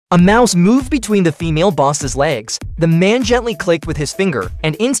A mouse moved between the female boss's legs. The man gently clicked with his finger,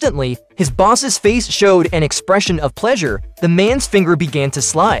 and instantly, his boss's face showed an expression of pleasure. The man's finger began to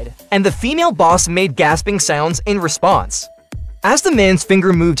slide, and the female boss made gasping sounds in response. As the man's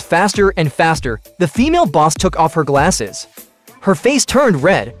finger moved faster and faster, the female boss took off her glasses. Her face turned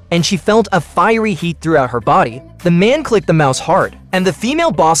red, and she felt a fiery heat throughout her body. The man clicked the mouse hard, and the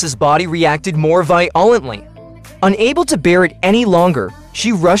female boss's body reacted more violently. Unable to bear it any longer,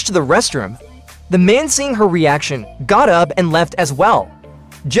 she rushed to the restroom. The man, seeing her reaction, got up and left as well.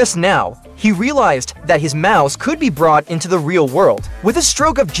 Just now, he realized that his mouse could be brought into the real world. With a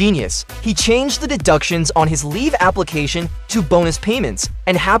stroke of genius, he changed the deductions on his leave application to bonus payments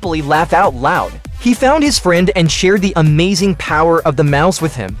and happily laughed out loud. He found his friend and shared the amazing power of the mouse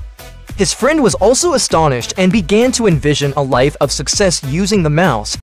with him. His friend was also astonished and began to envision a life of success using the mouse.